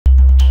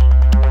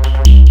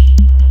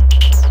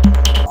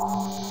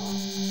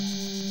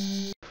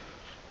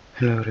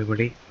Hello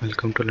everybody,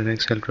 welcome to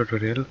Linux help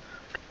tutorial.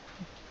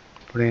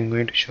 Today I am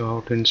going to show how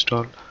to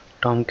install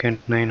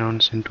Tomcat 9 on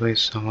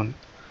CentOS 7.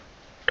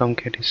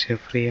 Tomcat is a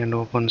free and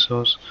open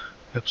source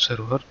web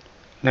server.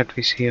 Let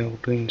me see how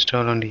to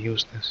install and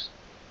use this.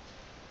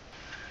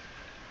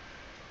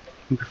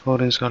 Before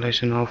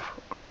installation of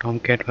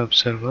Tomcat web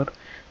server,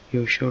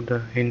 you should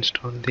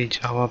install the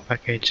Java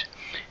package.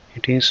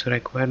 It is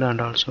required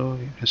and also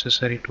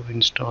necessary to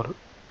install.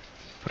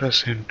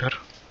 Press enter.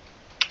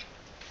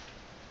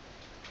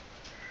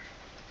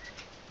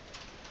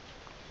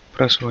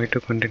 Press Y to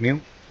continue.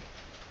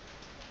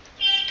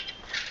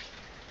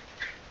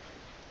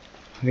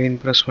 Again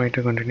press Y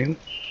to continue.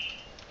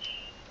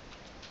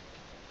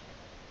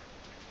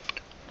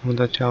 Now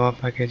the Java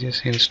package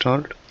is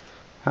installed.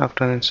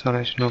 After the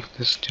installation of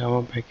this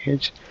Java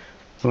package,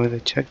 we will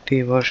check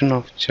the version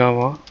of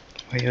Java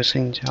by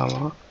using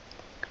Java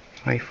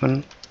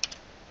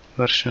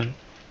 -version.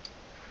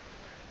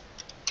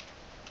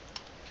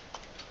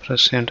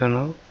 Press enter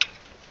now,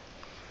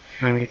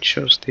 and it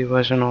shows the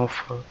version of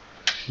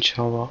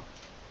Java.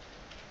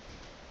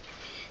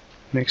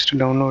 Next,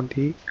 download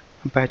the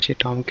Apache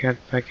Tomcat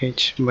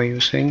package by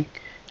using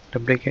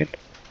duplicate,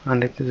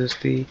 and this is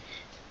the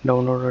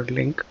downloaded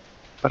link.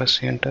 Press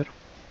enter.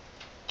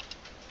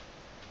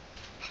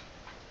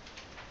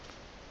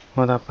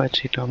 Now the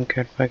Apache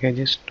Tomcat package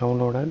is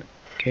downloaded.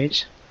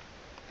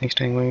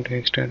 Next I am going to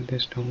extract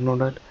this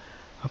downloaded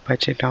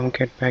Apache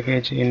Tomcat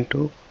package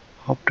into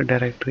opt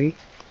directory.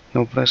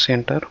 Now press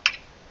enter.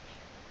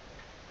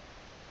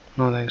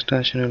 Now the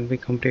extraction will be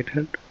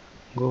completed.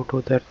 Go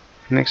to the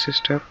next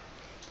step.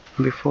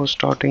 Before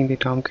starting the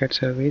Tomcat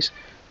service,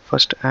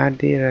 first add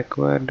the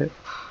required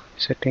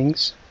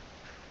settings.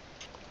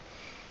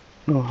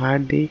 Now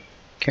add the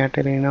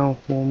Catalina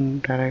home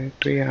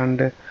directory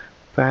and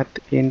path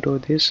into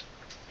this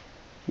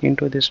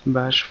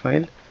bash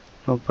file.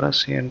 Now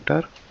press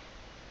enter.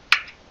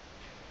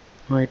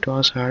 Now it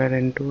was added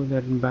into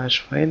that bash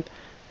file.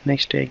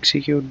 Next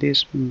execute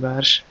this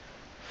bash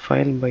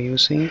file by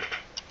using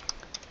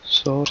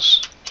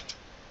source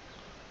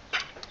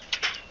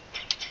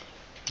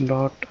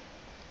dot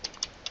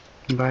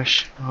bash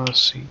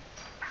rc.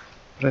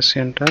 Press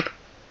enter.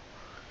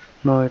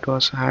 Now it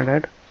was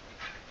added.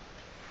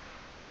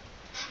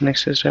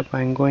 Next step,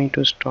 I am going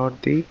to start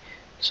the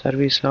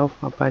service of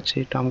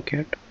Apache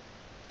Tomcat.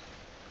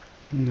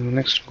 Now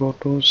next go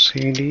to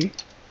cd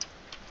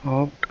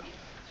opt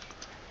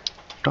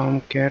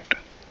tomcat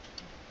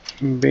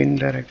bin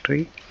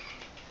directory.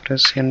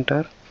 Press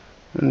enter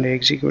and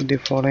execute the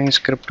following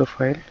script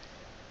file.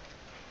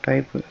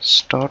 Type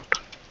start.sh.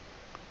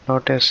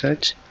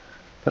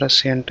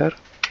 Press enter.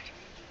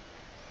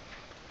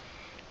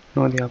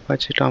 Now the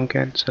Apache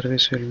Tomcat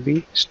service will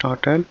be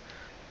started.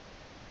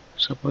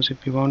 Suppose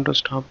if you want to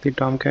stop the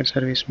Tomcat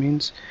service,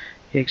 means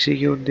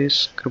execute this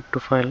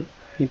script file,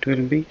 it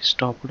will be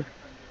stopped.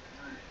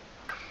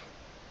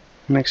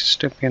 Next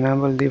step,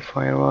 enable the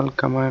firewall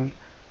command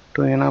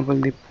to enable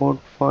the port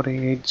for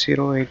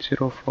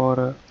 8080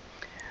 for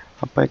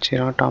Apache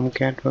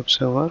Tomcat web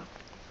server.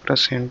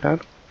 Press enter.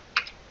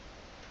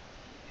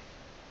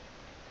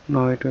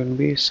 Now it will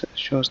be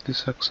shows the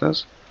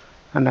success,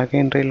 and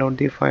again reload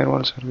the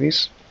firewall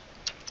service.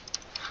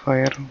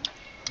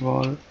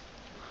 Firewall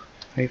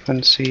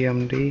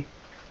 -cmd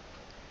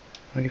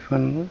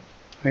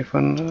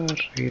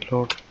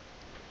 -reload.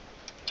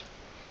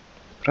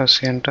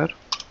 Press enter,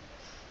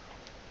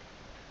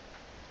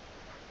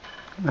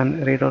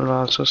 and reload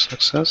also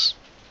success.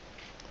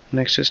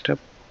 Next step,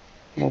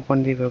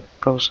 open the web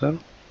browser.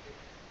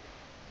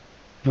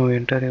 Now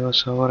enter your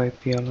server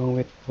IP along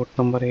with port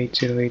number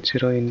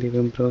 8080 in the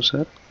web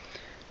browser.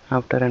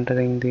 After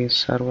entering the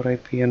server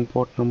IP and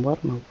port number,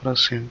 now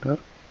press enter.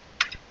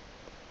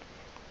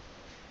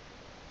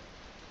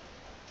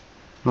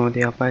 Now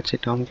the Apache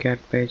Tomcat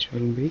page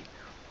will be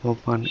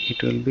open.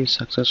 It will be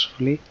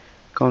successfully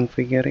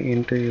configured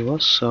into your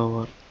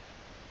server.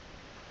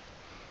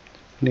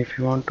 And if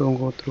you want to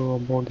go through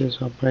about this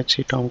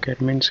Apache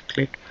Tomcat, means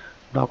click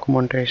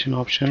documentation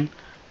option,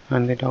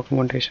 and the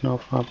documentation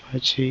of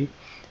Apache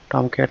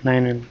Tomcat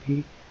 9 will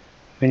be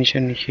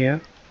mentioned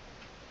here.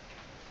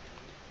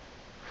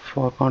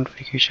 For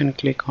configuration,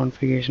 click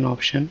configuration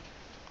option.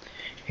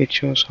 It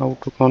shows how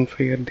to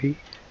configure the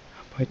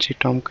Apache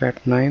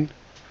Tomcat 9.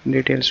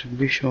 Details will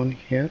be shown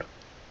here.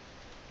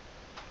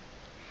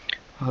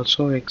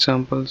 Also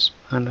examples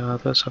and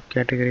other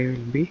subcategory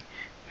will be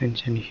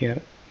mentioned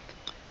here.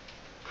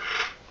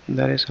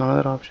 There is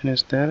another option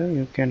is there.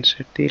 You can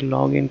set the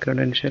login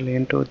credential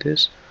into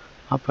this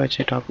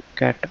Apache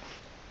Tomcat.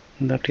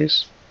 That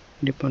is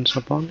depends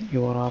upon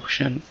your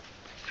option.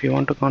 If you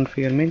want to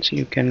configure, means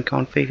you can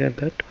configure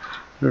that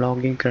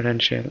login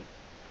credential.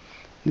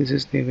 This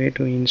is the way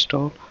to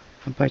install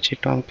Apache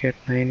Tomcat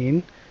 9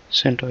 in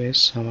CentOS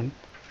 7.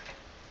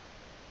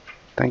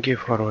 Thank you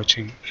for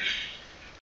watching.